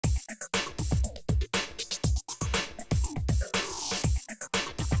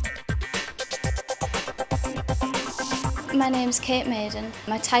My name's Maden.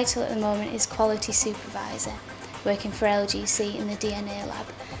 My title at the moment is Quality Supervisor, working for LGC in the DNA lab.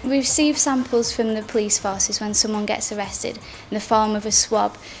 We receive samples from the police forces when someone gets arrested in the form of a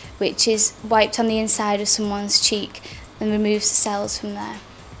swab, which is wiped on the inside of someone's cheek and removes the cells from there.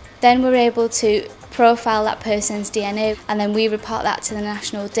 Then we're able to profile that person's DNA and then we report that to the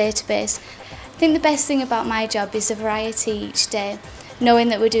national database. I think the best thing about my job is the variety each day, knowing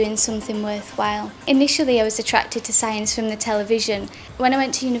that we're doing something worthwhile. Initially I was attracted to science from the television. When I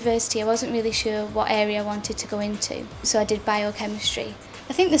went to university I wasn't really sure what area I wanted to go into, so I did biochemistry.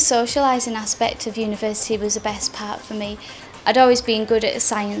 I think the socialising aspect of university was the best part for me. I'd always been good at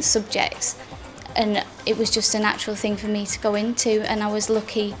science subjects and it was just a natural thing for me to go into, and I was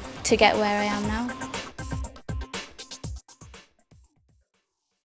lucky to get where I am now.